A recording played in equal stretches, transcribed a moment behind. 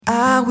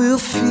I will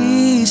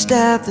feast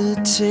at the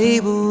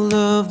table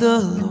of the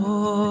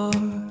Lord.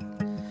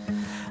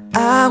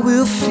 I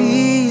will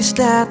feast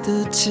at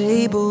the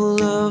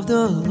table of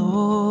the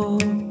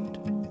Lord.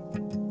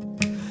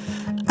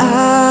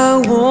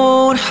 I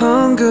won't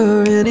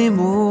hunger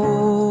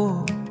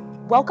anymore.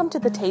 Welcome to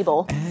The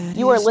Table.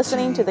 You are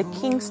listening to the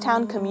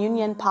Kingstown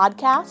Communion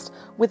podcast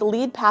with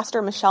lead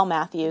pastor Michelle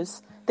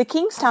Matthews. The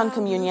Kingstown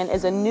Communion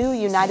is a new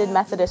United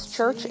Methodist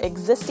church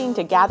existing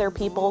to gather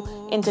people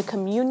into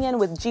communion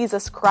with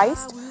Jesus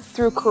Christ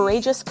through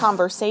courageous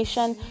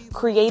conversation,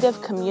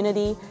 creative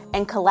community,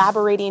 and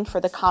collaborating for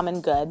the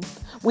common good.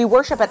 We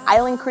worship at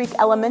Island Creek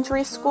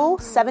Elementary School,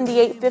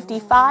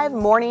 7855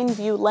 Morning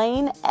View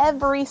Lane,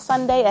 every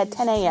Sunday at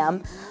 10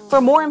 a.m. For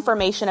more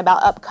information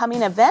about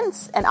upcoming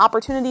events and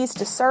opportunities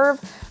to serve,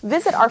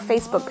 visit our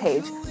Facebook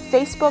page,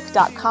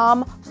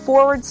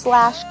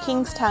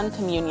 facebook.com/Kingstown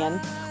Communion.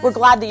 We're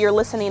glad that you're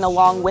listening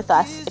along with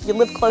us. If you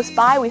live close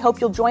by, we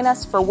hope you'll join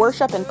us for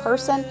worship in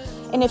person.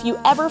 And if you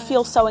ever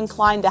feel so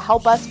inclined to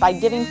help us by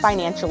giving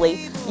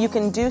financially, you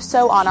can do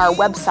so on our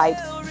website,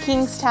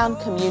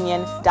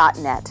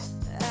 kingstowncommunion.net.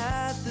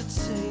 At the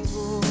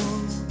table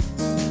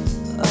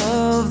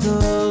of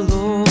the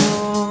Lord,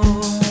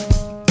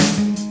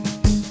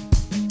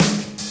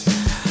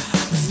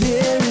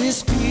 there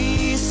is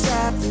peace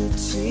at the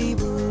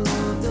table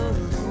of the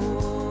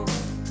Lord.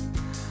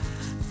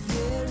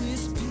 There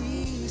is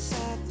peace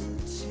at the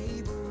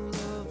table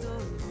of the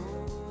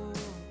Lord.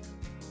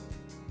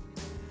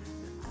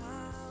 I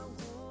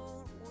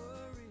won't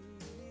worry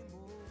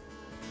anymore.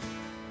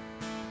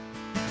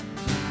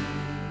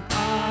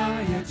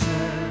 Are your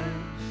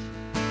church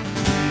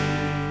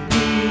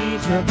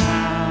needs your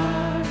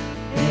power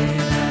in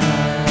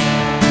us.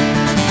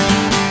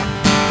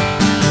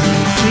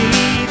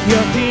 Seek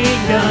your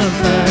kingdom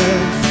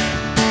first.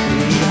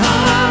 We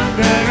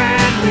hunger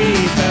and we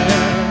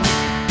thirst.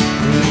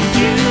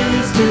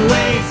 Refuse to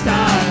waste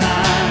our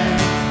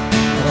lives,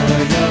 for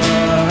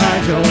you're our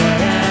joy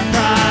and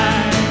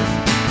pride.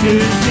 To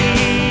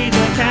see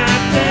the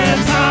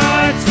captives'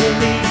 hearts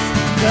release,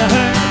 the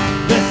hurt,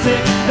 the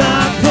sick, the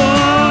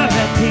poor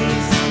at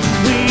peace.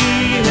 We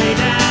lay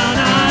down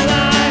our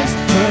lives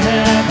for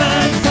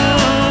heaven's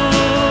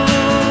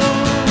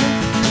home.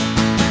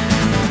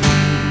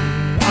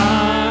 We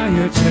are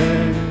your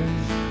church.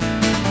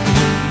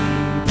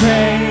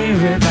 Pray,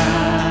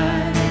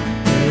 revive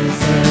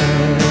this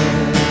earth.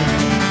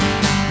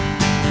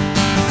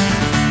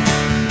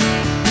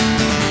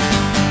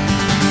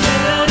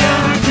 Build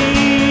your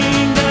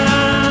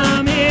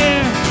kingdom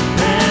here.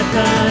 Let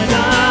the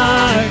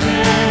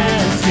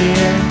darkness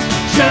fear.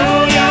 Show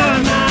your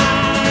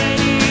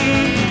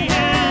mighty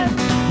hand.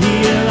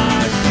 Heal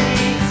our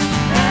streets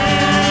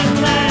and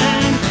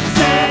land.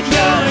 Set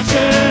your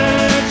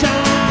church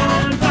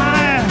on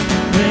fire.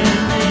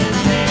 Bring this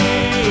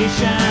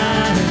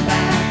nation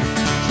back.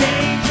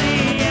 Change the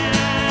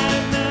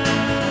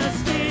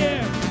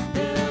atmosphere.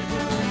 Build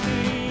your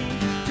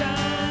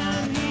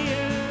kingdom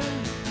here.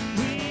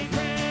 We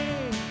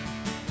pray.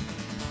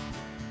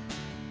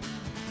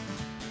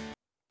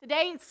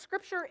 Today's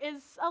scripture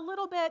is a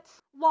little bit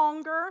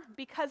longer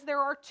because there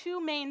are two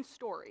main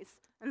stories.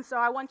 And so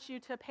I want you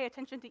to pay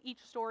attention to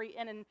each story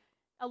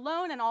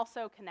alone and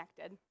also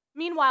connected.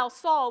 Meanwhile,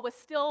 Saul was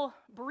still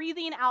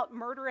breathing out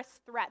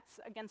murderous threats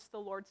against the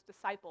Lord's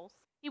disciples.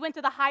 He went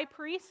to the high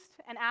priest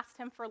and asked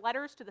him for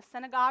letters to the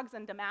synagogues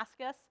in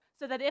Damascus,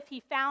 so that if he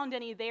found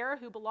any there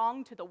who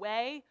belonged to the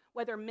way,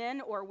 whether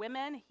men or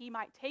women, he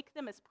might take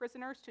them as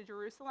prisoners to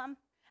Jerusalem.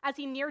 As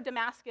he neared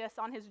Damascus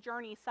on his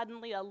journey,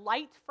 suddenly a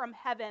light from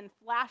heaven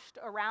flashed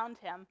around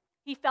him.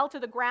 He fell to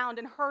the ground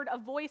and heard a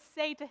voice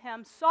say to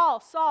him, "Saul,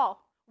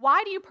 Saul,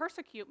 why do you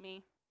persecute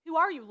me?" "Who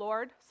are you,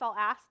 Lord?" Saul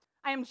asked.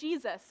 "I am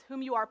Jesus,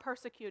 whom you are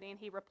persecuting,"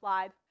 he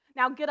replied.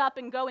 "Now get up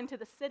and go into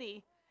the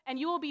city, and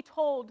you will be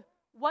told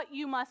what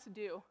you must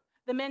do."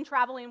 The men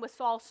traveling with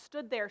Saul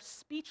stood there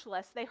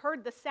speechless. They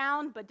heard the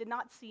sound but did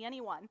not see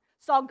anyone.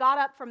 Saul got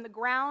up from the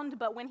ground,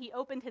 but when he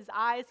opened his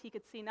eyes, he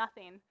could see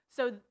nothing.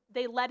 So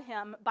they led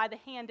him by the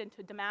hand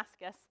into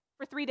Damascus.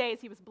 For 3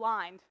 days he was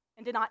blind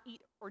and did not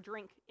eat or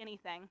drink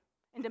anything.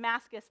 In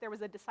Damascus there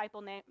was a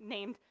disciple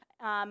named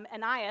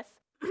Ananias.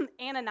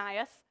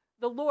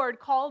 The Lord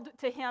called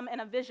to him in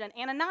a vision,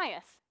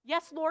 "Ananias."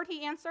 "Yes, Lord,"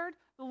 he answered.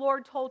 The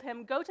Lord told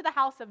him, "Go to the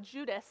house of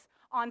Judas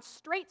on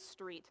Straight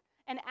Street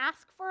and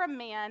ask for a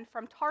man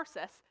from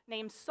Tarsus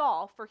named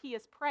Saul, for he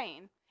is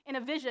praying. In a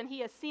vision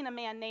he has seen a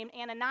man named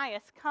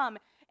Ananias come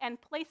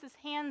and place his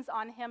hands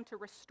on him to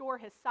restore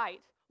his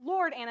sight."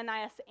 "Lord,"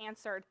 Ananias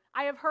answered,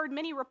 "I have heard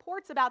many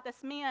reports about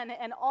this man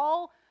and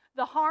all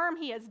the harm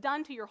he has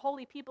done to your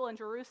holy people in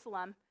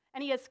Jerusalem.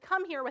 And he has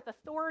come here with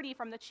authority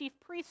from the chief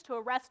priest to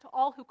arrest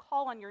all who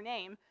call on your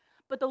name."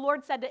 But the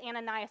Lord said to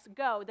Ananias,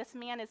 "Go, this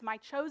man is my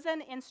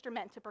chosen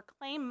instrument to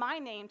proclaim my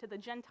name to the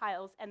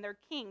Gentiles and their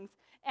kings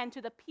and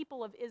to the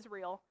people of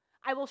Israel.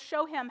 I will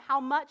show him how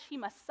much he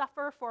must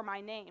suffer for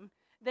my name."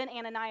 Then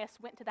Ananias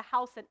went to the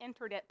house and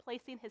entered it.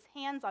 Placing his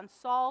hands on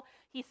Saul,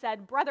 he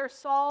said, "Brother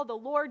Saul, the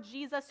Lord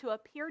Jesus, who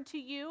appeared to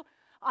you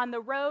on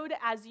the road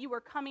as you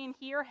were coming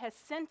here has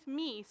sent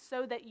me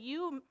so that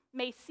you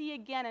may see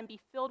again and be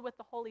filled with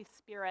the Holy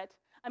Spirit."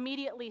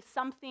 Immediately,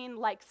 something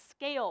like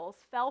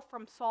scales fell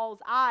from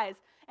Saul's eyes,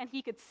 and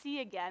he could see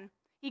again.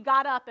 He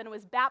got up and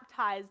was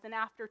baptized, and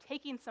after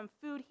taking some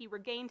food, he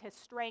regained his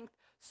strength.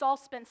 Saul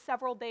spent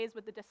several days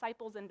with the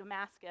disciples in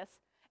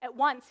Damascus. At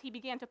once, he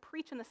began to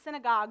preach in the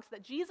synagogues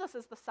that Jesus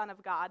is the Son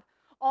of God.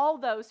 All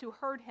those who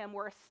heard him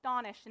were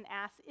astonished and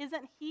asked,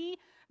 "Isn't he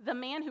the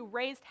man who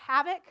raised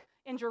havoc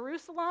in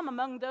Jerusalem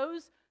among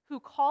those who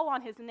call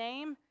on his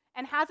name?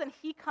 And hasn't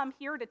he come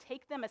here to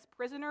take them as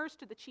prisoners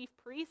to the chief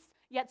priests?"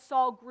 Yet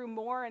Saul grew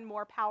more and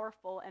more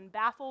powerful and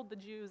baffled the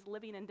Jews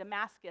living in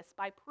Damascus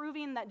by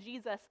proving that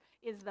Jesus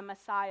is the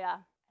Messiah.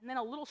 And then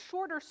a little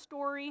shorter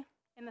story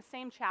in the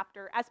same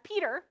chapter. As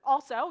Peter,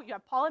 also, you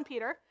have Paul and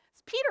Peter.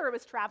 As Peter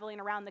was traveling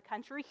around the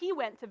country, he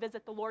went to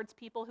visit the Lord's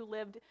people who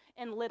lived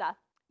in Lydda.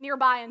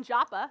 Nearby in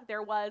Joppa,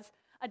 there was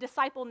a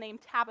disciple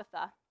named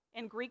Tabitha.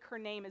 In Greek, her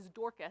name is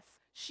Dorcas.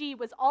 She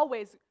was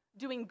always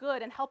doing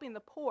good and helping the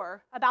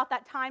poor. About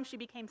that time, she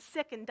became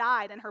sick and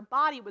died, and her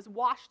body was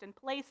washed and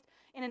placed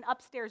in an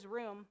upstairs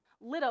room.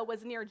 Lydda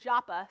was near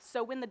Joppa,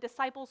 so when the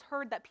disciples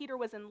heard that Peter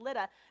was in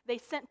Lydda, they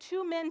sent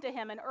 2 men to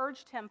him and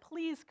urged him,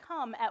 "Please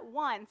come at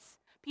once."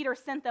 Peter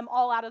sent them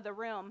all out of the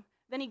room.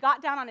 Then he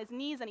got down on his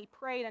knees and he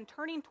prayed, and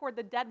turning toward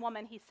the dead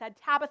woman, he said,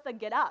 "Tabitha,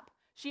 get up."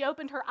 She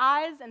opened her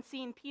eyes, and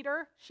seeing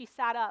Peter, she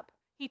sat up.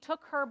 He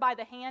took her by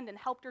the hand and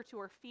helped her to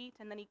her feet,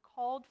 and then he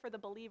called for the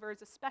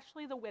believers,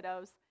 especially the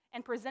widows,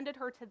 and presented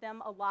her to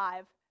them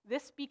alive.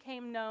 This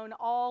became known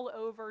all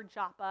over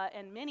Joppa,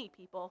 and many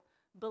people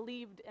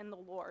believed in the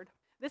Lord.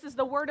 This is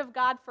the word of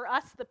God for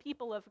us, the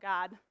people of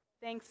God.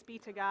 Thanks be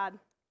to God.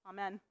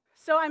 Amen.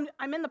 So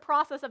I'm in the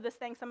process of this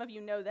thing. Some of you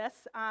know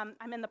this.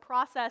 I'm in the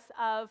process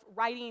of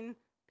writing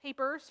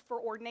papers for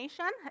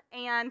ordination,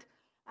 and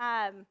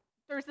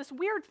there's this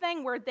weird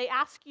thing where they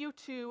ask you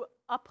to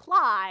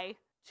apply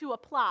to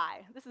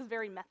apply. This is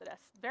very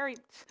Methodist, very,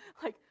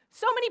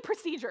 so many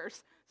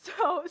procedures.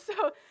 So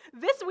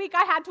this week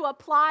I had to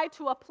apply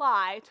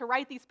to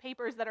write these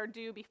papers that are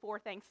due before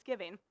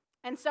Thanksgiving.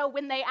 And so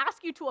when they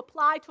ask you to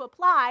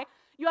apply,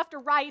 you have to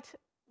write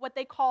what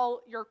they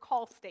call your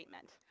call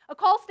statement. A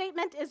call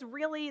statement is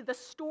really the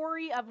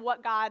story of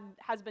what God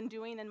has been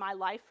doing in my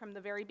life from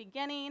the very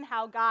beginning,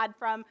 how God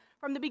from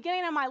the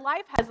beginning of my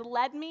life has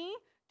led me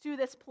to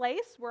this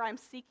place where I'm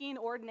seeking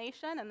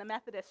ordination in the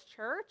Methodist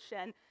Church.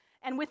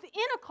 And within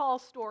a call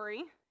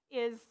story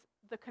is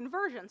the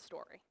conversion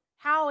story,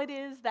 how it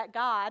is that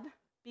God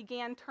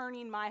began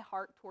turning my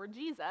heart toward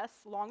Jesus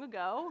long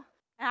ago.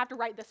 I have to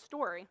write this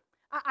story.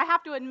 I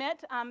have to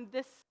admit,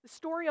 this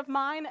story of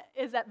mine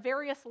is at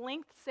various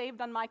lengths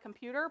saved on my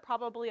computer,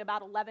 probably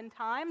about 11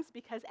 times,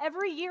 because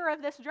every year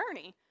of this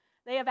journey,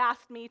 they have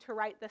asked me to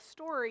write this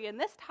story, and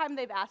this time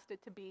they've asked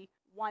it to be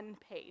 1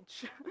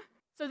 page.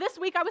 So this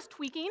week I was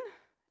tweaking,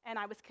 and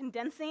I was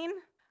condensing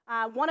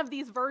one of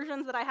these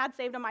versions that I had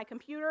saved on my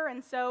computer,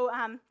 and so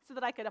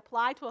that I could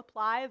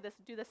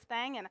do this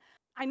thing, and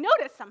I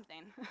noticed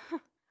something.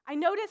 I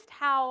noticed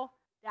how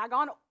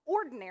daggone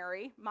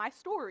ordinary my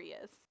story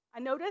is. I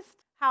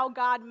noticed how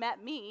God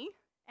met me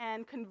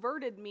and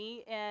converted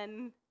me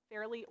in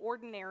fairly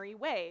ordinary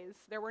ways.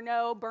 There were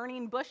no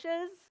burning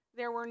bushes.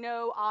 There were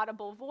no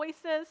audible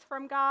voices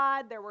from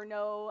God. There were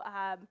no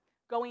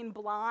going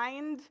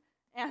blind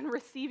and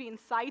receiving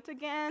sight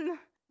again.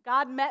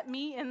 God met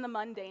me in the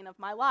mundane of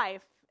my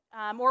life.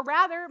 Or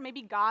rather,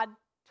 maybe God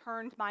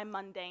turned my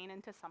mundane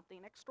into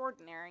something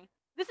extraordinary.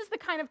 This is the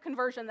kind of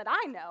conversion that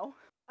I know,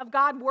 of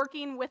God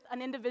working with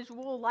an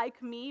individual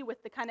like me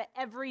with the kind of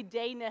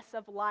everydayness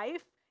of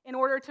life in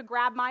order to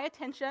grab my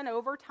attention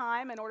over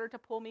time, in order to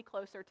pull me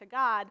closer to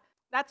God.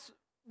 That's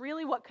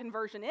really what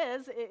conversion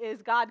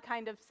is God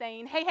kind of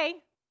saying,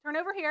 hey, turn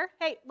over here.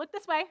 Hey, look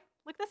this way,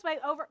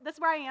 over, this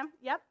is where I am,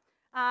 yep.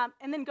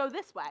 And then go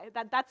this way.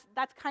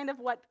 That's kind of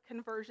what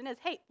conversion is.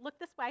 Hey, look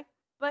this way.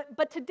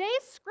 But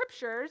today's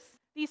scriptures,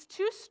 these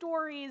 2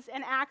 stories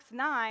in Acts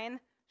 9,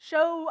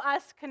 show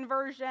us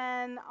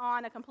conversion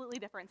on a completely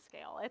different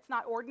scale. It's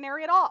not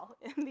ordinary at all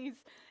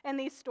in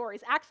these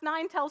stories. Acts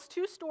 9 tells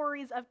 2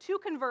 stories of 2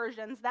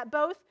 conversions that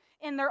both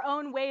in their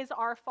own ways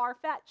are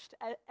far-fetched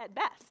at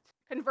best.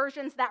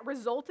 Conversions that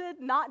resulted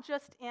not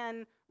just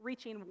in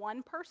reaching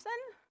one person,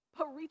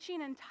 but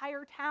reaching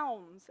entire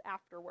towns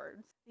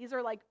afterwards. These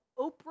are like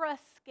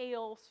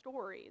Oprah-scale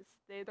stories.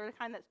 They're the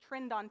kind that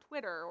trend on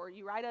Twitter or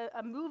you write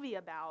a movie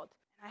about.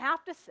 And I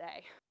have to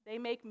say, they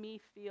make me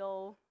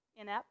feel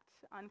inept,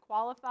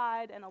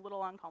 unqualified, and a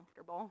little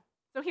uncomfortable.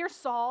 So here's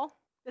Saul,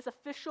 this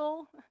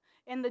official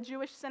in the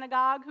Jewish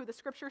synagogue who the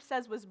scripture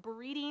says was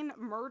breeding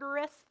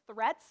murderous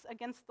threats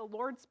against the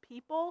Lord's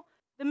people.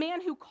 The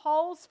man who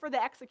calls for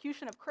the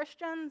execution of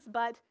Christians,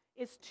 but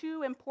is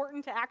too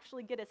important to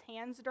actually get his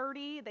hands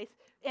dirty.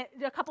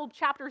 A couple of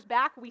chapters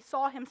back, we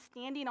saw him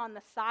standing on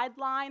the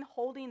sideline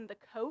holding the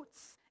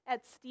coats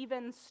at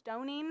Stephen's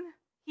stoning.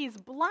 He's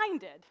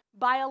blinded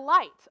by a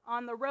light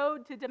on the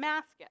road to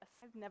Damascus.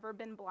 I've never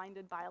been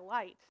blinded by a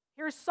light.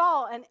 Here's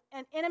Saul,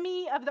 an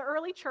enemy of the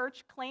early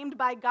church, claimed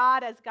by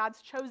God as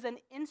God's chosen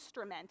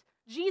instrument.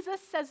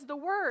 Jesus says the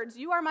words,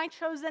 "You are my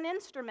chosen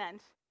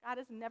instrument." God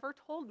has never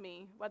told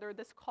me whether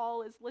this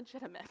call is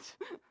legitimate.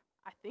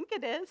 I think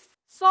it is.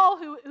 Saul,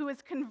 who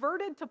is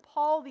converted to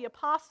Paul the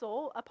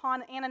apostle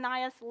upon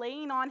Ananias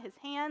laying on his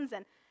hands,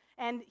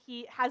 and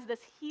he has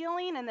this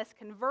healing and this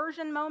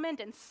conversion moment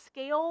and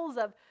scales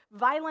of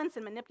violence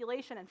and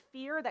manipulation and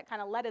fear that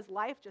kind of let his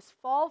life just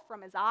fall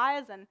from his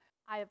eyes, and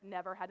I have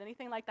never had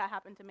anything like that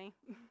happen to me.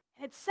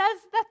 It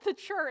says that the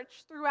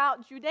church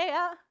throughout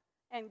Judea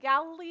and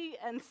Galilee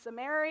and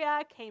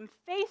Samaria came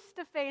face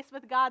to face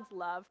with God's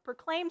love,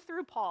 proclaimed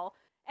through Paul,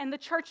 and the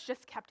church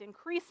just kept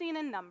increasing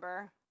in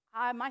number.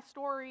 My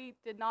story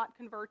did not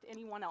convert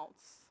anyone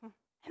else. And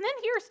then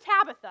here's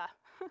Tabitha,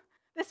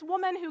 this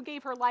woman who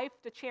gave her life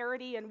to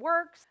charity and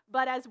works,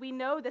 but as we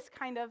know, this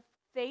kind of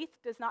faith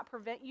does not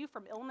prevent you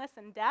from illness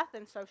and death,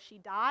 and so she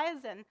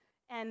dies,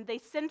 and they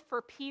send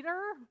for Peter,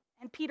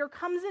 and Peter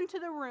comes into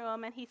the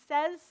room, and he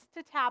says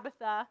to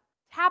Tabitha,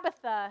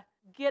 "Tabitha,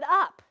 get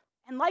up."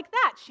 And like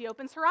that, she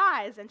opens her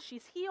eyes, and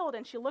she's healed,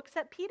 and she looks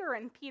at Peter,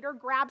 and Peter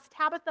grabs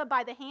Tabitha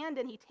by the hand,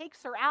 and he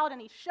takes her out,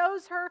 and he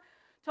shows her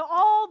to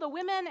all the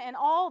women and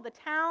all the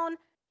town.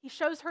 He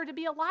shows her to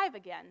be alive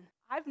again.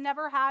 I've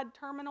never had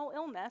terminal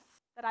illness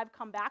that I've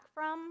come back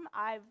from.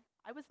 I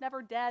was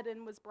never dead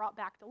and was brought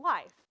back to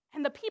life.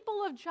 And the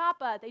people of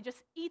Joppa, they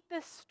just eat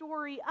this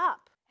story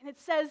up. And it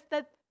says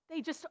that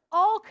they just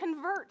all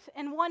convert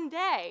in one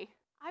day.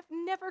 I've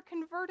never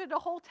converted a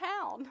whole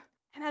town.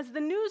 And as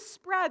the news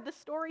spread, the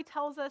story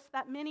tells us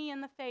that many in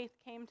the faith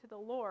came to the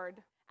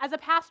Lord. As a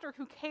pastor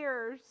who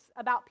cares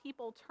about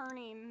people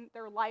turning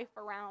their life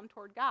around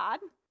toward God,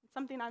 it's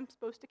something I'm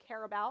supposed to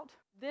care about,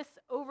 this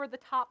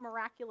over-the-top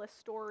miraculous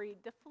story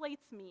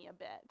deflates me a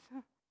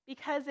bit.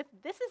 Because if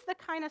this is the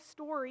kind of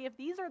story, if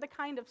these are the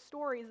kind of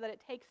stories that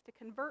it takes to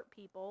convert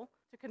people,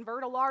 to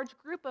convert a large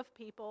group of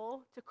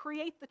people, to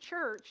create the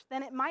church,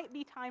 then it might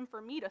be time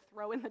for me to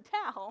throw in the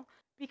towel.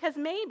 Because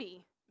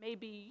maybe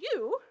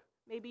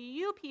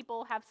you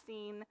people have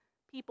seen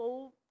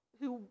people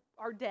who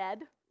are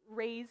dead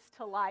raised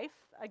to life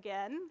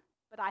again,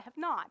 but I have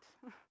not.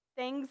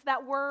 Things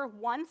that were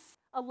once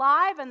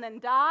alive and then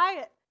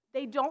die,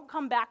 they don't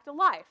come back to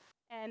life.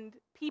 And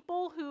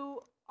people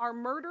who are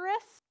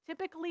murderous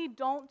typically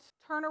don't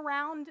turn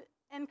around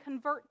and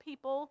convert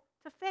people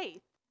to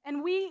faith.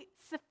 And we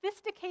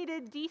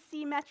sophisticated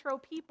DC Metro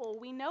people,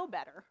 we know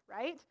better,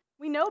 right?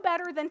 We know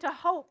better than to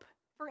hope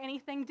for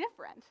anything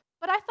different.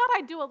 But I thought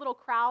I'd do a little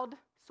crowd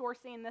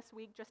sourcing this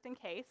week just in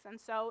case. And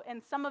so,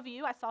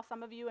 I saw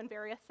some of you in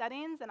various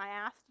settings, and I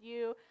asked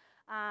you,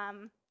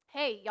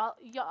 hey,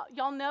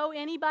 y'all know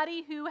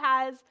anybody who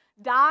has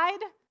died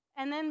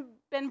and then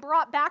been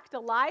brought back to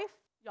life?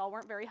 Y'all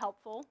weren't very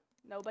helpful.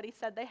 Nobody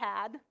said they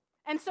had.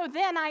 And so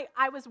then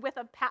I was with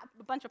a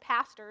bunch of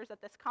pastors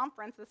at this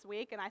conference this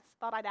week, and I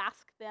thought I'd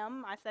ask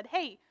them. I said,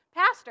 hey,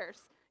 pastors,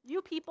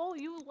 you people,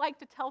 you like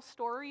to tell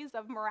stories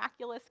of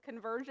miraculous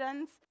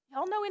conversions.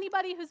 Y'all know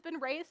anybody who's been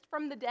raised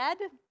from the dead?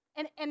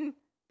 And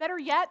better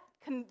yet,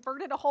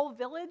 converted a whole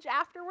village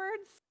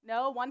afterwards?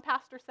 No, one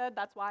pastor said,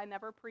 that's why I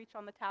never preach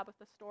on the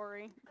Tabitha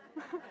story.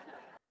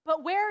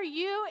 But where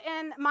you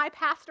and my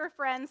pastor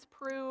friends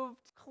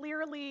proved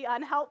clearly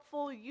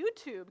unhelpful,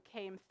 YouTube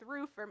came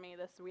through for me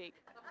this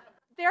week.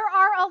 There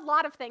are a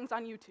lot of things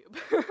on YouTube.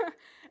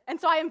 And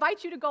so I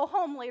invite you to go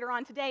home later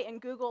on today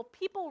and Google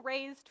people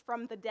raised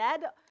from the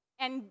dead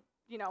and,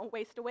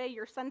 waste away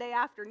your Sunday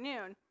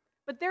afternoon.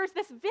 But there's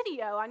this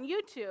video on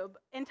YouTube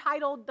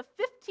entitled The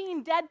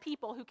 15 Dead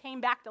People Who Came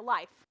Back to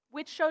Life,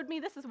 which showed me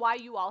this is why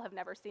you all have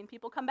never seen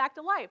people come back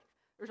to life.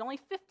 There's only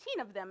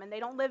 15 of them, and they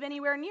don't live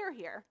anywhere near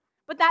here.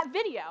 But that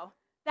video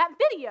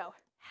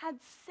had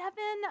 7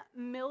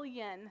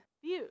 million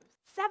views.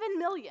 7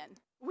 million.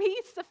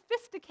 We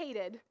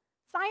sophisticated,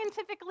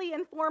 scientifically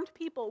informed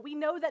people, we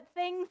know that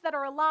things that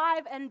are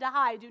alive and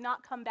die do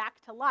not come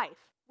back to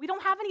life. We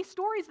don't have any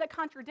stories that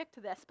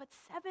contradict this, but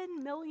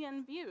 7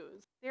 million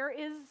views. There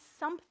is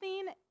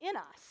something in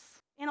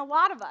us, in a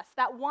lot of us,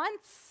 that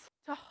wants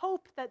to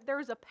hope that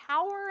there's a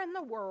power in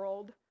the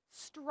world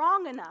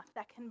strong enough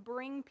that can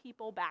bring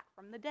people back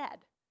from the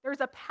dead.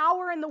 There's a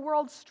power in the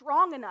world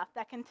strong enough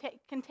that can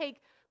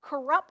take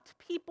corrupt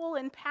people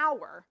in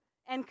power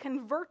and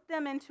convert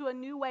them into a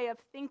new way of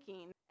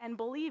thinking and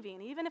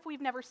believing, even if we've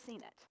never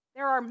seen it.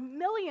 There are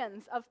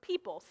millions of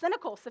people,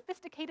 cynical,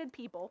 sophisticated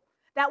people,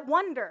 that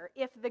wonder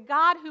if the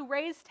God who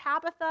raised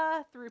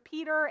Tabitha through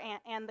Peter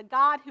and the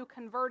God who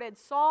converted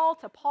Saul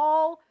to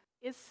Paul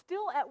is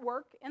still at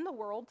work in the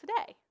world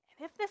today.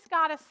 And if this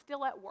God is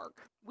still at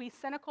work, we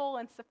cynical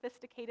and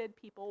sophisticated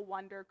people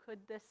wonder, could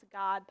this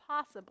God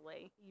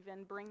possibly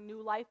even bring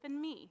new life in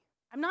me?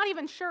 I'm not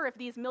even sure if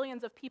these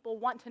millions of people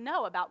want to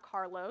know about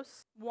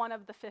Carlos, one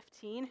of the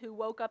 15 who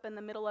woke up in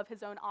the middle of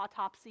his own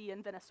autopsy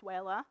in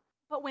Venezuela.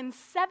 But when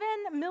 7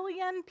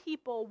 million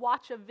people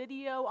watch a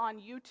video on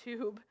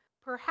YouTube,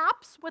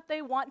 perhaps what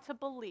they want to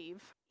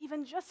believe,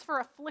 even just for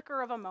a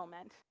flicker of a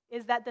moment,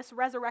 is that this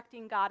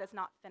resurrecting God is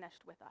not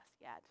finished with us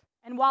yet.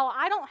 And while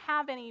I don't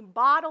have any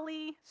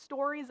bodily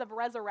stories of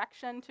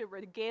resurrection to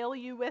regale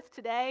you with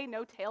today,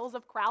 no tales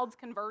of crowds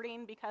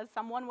converting because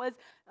someone was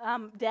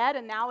dead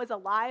and now is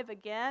alive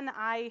again,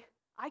 I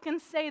can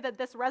say that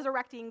this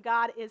resurrecting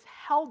God is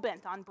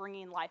hell-bent on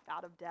bringing life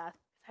out of death.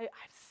 I've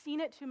seen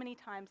it too many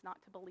times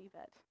not to believe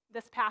it.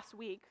 This past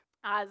week,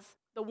 as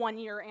the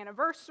one-year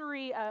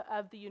anniversary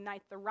of the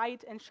Unite the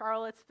Right in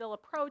Charlottesville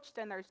approached,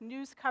 and there's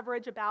news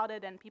coverage about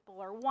it, and people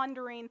are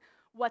wondering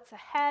what's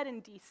ahead in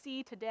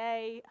D.C.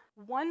 today,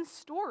 one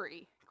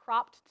story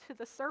cropped to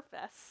the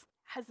surface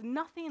has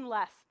nothing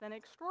less than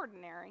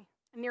extraordinary.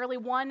 Nearly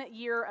 1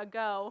 year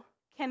ago,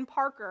 Ken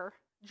Parker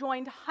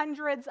joined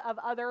hundreds of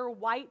other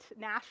white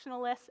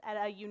nationalists at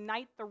a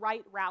Unite the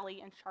Right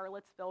rally in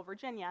Charlottesville,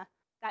 Virginia.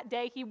 That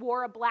day, he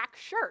wore a black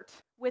shirt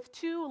with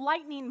 2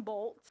 lightning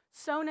bolts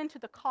sewn into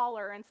the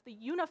collar, and it's the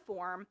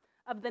uniform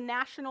of the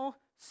National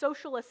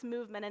Socialist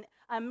Movement, an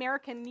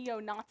American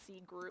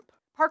neo-Nazi group.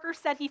 Parker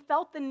said he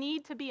felt the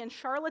need to be in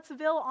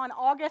Charlottesville on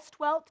August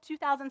 12,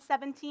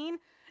 2017,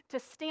 to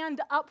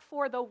stand up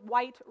for the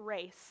white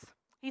race.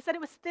 He said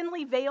it was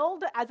thinly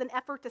veiled as an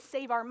effort to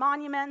save our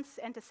monuments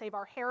and to save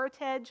our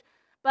heritage,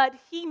 but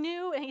he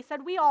knew, and he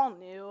said we all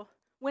knew,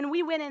 when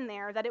we went in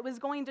there that it was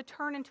going to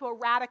turn into a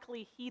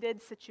radically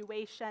heated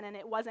situation and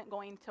it wasn't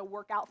going to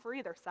work out for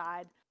either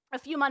side. A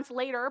few months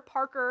later,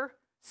 Parker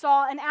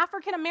saw an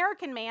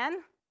African-American man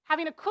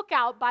having a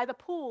cookout by the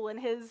pool in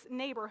his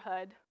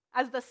neighborhood.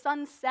 As the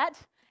sun set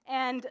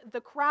and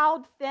the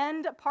crowd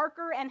thinned,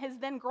 Parker and his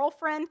then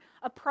girlfriend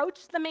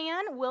approached the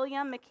man,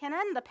 William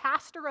McKinnon, the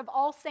pastor of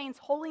All Saints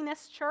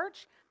Holiness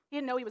Church. He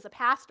didn't know he was a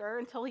pastor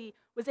until he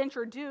was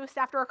introduced.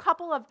 After a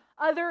couple of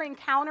other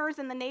encounters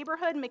in the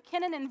neighborhood,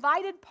 McKinnon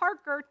invited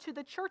Parker to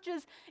the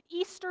church's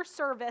Easter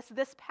service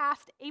this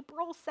past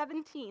April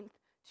 17th,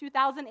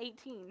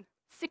 2018.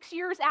 6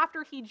 years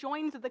after he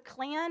joined the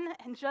Klan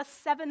and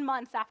just 7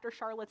 months after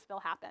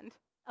Charlottesville happened.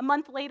 A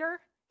month later,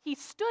 he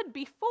stood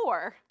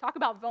before, talk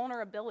about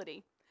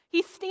vulnerability,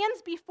 he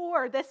stands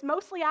before this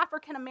mostly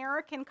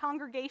African-American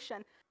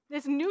congregation,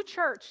 this new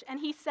church, and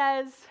he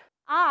says,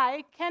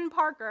 I, Ken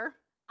Parker,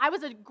 I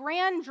was a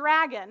grand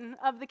dragon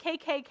of the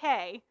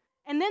KKK,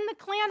 and then the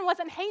Klan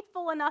wasn't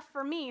hateful enough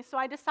for me, so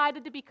I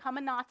decided to become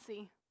a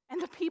Nazi.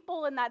 And the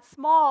people in that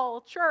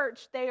small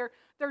church, their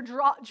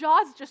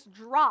jaws just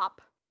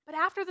drop. But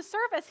after the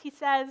service, he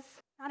says,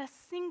 not a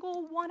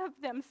single one of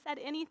them said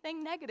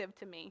anything negative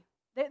to me.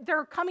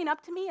 They're coming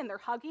up to me and they're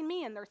hugging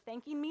me and they're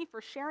thanking me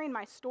for sharing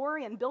my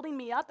story and building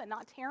me up and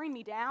not tearing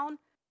me down.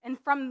 And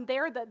from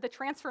there, the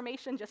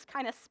transformation just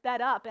kind of sped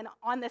up. And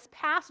on this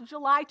past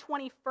July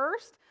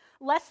 21st,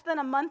 less than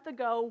a month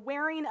ago,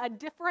 wearing a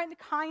different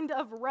kind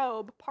of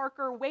robe,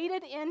 Parker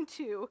waded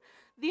into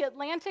the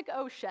Atlantic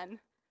Ocean,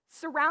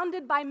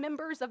 surrounded by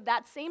members of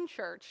that same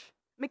church.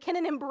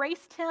 McKinnon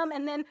embraced him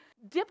and then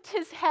dipped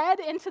his head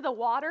into the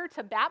water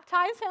to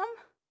baptize him.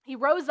 He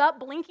rose up,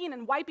 blinking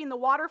and wiping the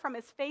water from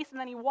his face, and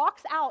then he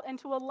walks out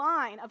into a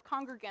line of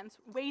congregants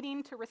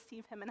waiting to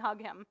receive him and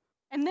hug him.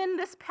 And then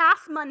this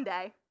past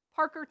Monday,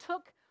 Parker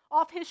took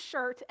off his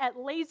shirt at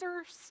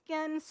Laser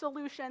Skin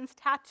Solutions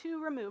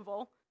Tattoo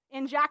Removal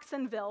in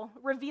Jacksonville,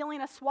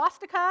 revealing a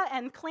swastika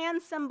and Klan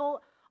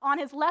symbol on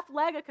his left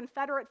leg, a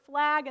Confederate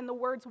flag, and the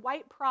words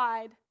white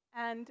pride,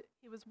 and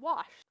he was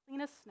washed clean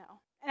as snow.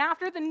 And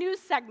after the news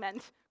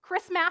segment,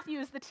 Chris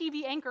Matthews, the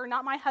TV anchor,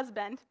 not my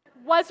husband,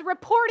 was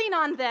reporting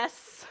on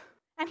this,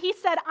 and he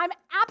said, I'm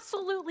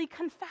absolutely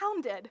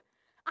confounded.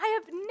 I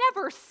have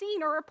never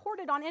seen or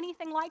reported on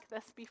anything like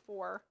this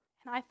before.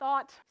 And I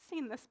thought, I've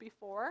seen this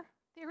before.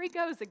 There he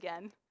goes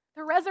again.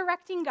 The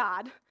resurrecting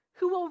God,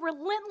 who will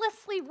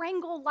relentlessly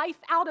wrangle life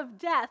out of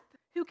death,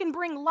 who can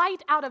bring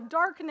light out of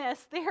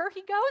darkness. There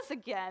he goes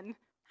again.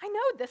 I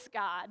know this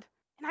God.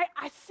 And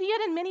I see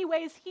it in many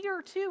ways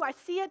here, too. I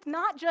see it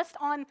not just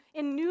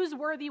in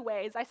newsworthy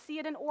ways. I see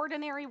it in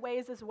ordinary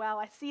ways as well.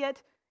 I see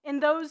it in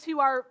those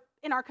who are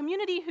in our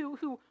community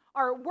who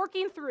are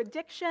working through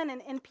addiction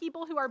and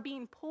people who are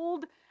being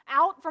pulled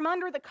out from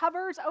under the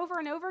covers over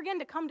and over again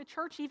to come to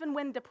church even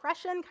when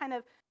depression kind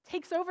of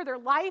takes over their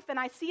life. And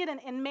I see it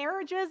in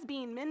marriages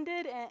being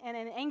mended and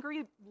in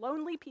angry,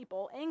 lonely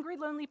people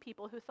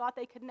who thought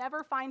they could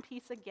never find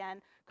peace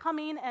again,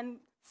 coming and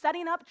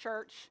setting up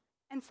church.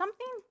 And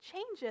something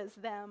changes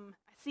them.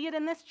 I see it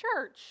in this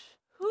church.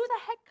 Who the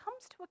heck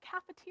comes to a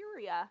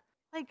cafeteria?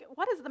 Like,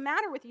 what is the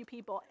matter with you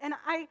people? And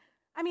I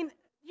mean,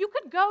 you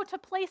could go to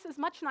places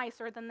much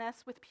nicer than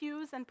this with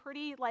pews and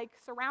pretty,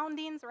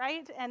 surroundings,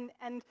 right? And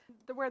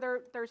where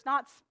there's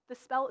not the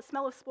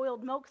smell of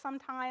spoiled milk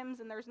sometimes,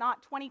 and there's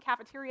not 20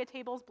 cafeteria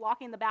tables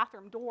blocking the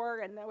bathroom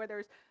door, and where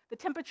the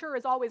temperature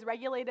is always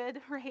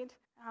regulated, right?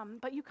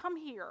 But you come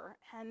here,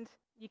 and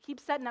you keep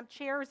setting up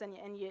chairs,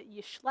 and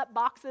you schlep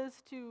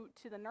boxes to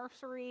the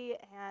nursery,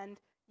 and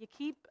you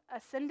keep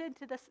ascending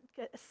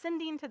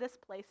to this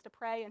place to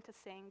pray and to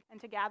sing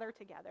and to gather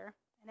together.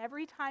 And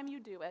every time you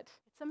do it,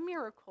 it's a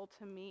miracle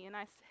to me. And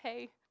I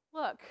say,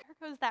 look,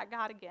 there goes that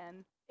God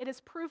again. It is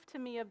proof to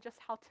me of just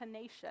how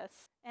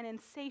tenacious and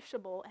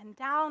insatiable and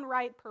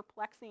downright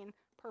perplexing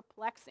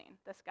perplexing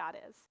this God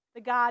is.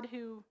 The God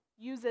who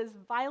uses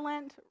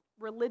violent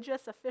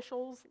religious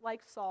officials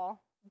like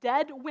Saul,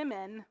 dead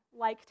women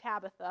like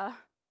Tabitha,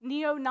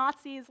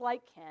 neo-Nazis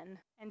like Ken,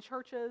 and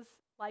churches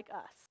like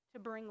us to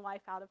bring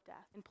life out of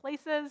death in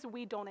places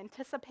we don't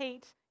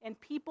anticipate and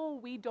people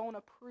we don't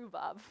approve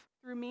of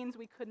through means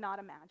we could not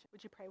imagine.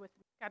 Would you pray with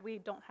me? God, we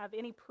don't have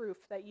any proof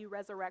that you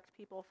resurrect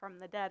people from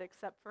the dead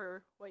except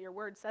for what your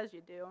word says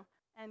you do.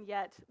 And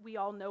yet we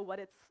all know what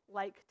it's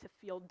like to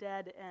feel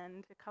dead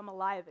and to come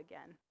alive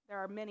again. There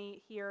are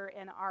many here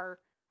in our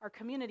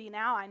community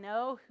now, I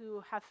know,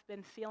 who have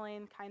been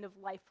feeling kind of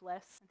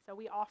lifeless. And so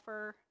we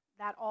offer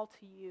that all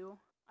to you.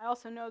 I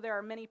also know there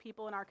are many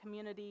people in our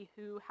community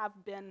who have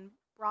been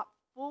brought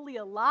fully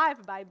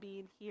alive by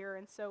being here.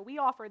 And so we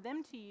offer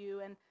them to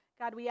you. And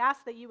God, we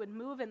ask that you would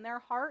move in their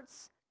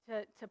hearts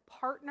to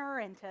partner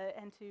and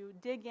to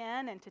dig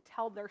in and to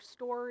tell their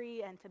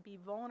story and to be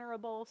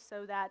vulnerable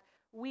so that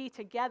we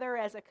together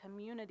as a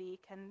community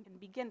can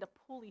begin to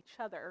pull each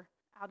other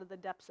out of the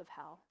depths of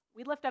hell.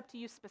 We lift up to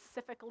you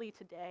specifically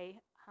today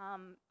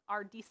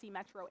our DC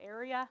metro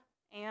area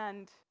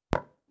and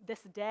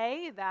this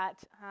day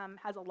that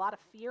has a lot of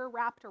fear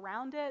wrapped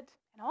around it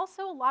and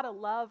also a lot of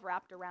love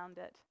wrapped around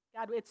it.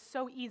 God, it's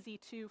so easy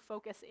to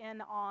focus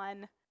in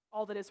on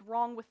all that is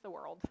wrong with the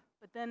world,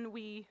 but then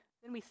we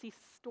see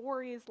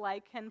stories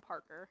like Ken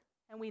Parker,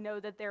 and we know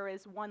that there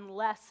is one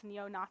less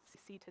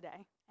neo-Nazi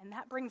today, and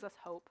that brings us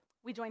hope.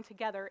 We join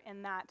together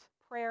in that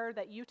prayer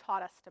that you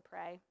taught us to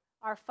pray.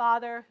 Our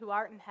Father, who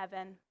art in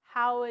heaven,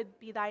 hallowed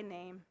be thy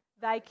name.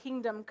 Thy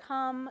kingdom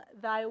come,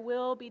 thy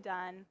will be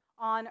done,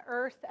 on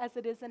earth as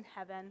it is in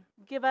heaven.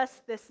 Give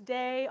us this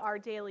day our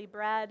daily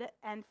bread,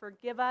 and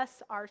forgive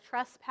us our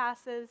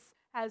trespasses,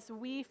 as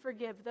we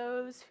forgive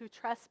those who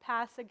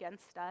trespass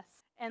against us.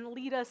 And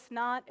lead us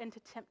not into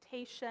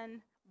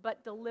temptation,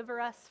 but deliver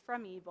us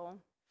from evil.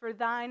 For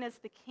thine is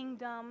the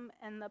kingdom,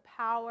 and the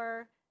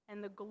power,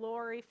 and the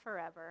glory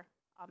forever.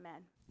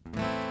 Amen.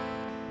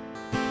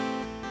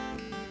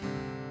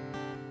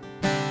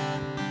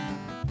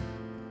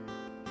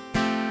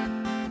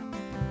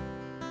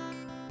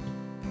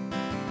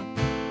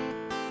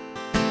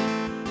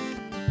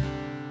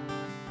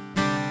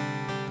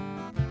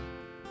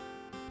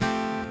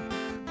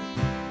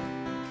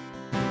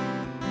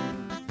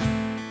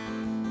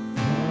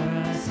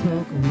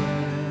 Spoke a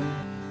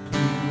word,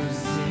 you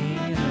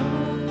sing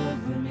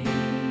over me.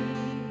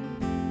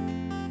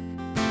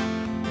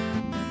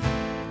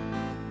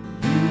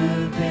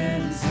 You've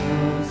been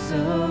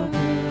so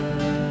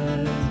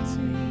good to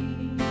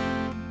me.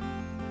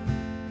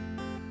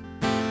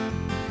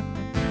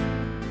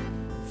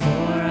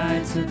 For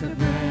I took a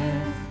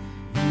breath,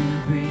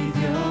 you breathed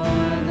your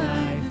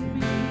life in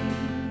me.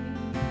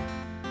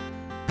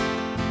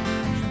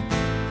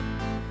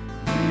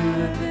 You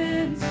have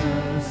been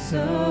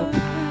so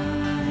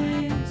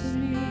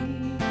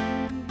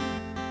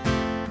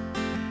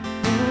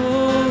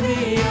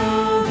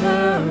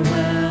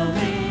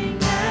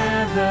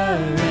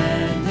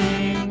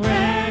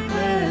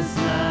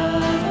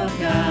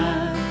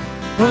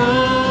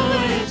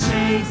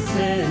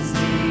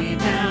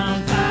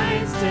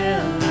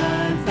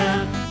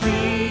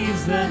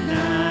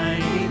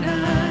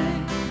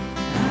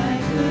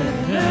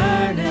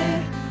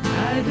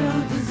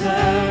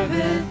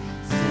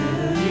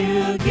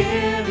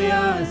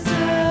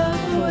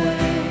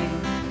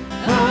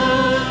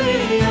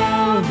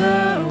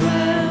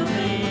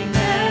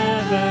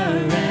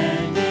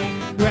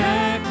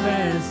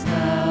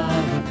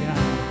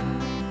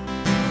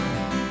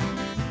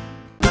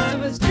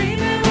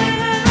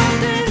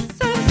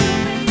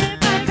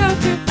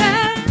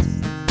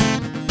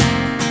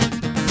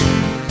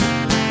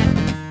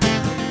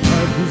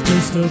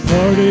a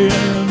party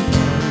and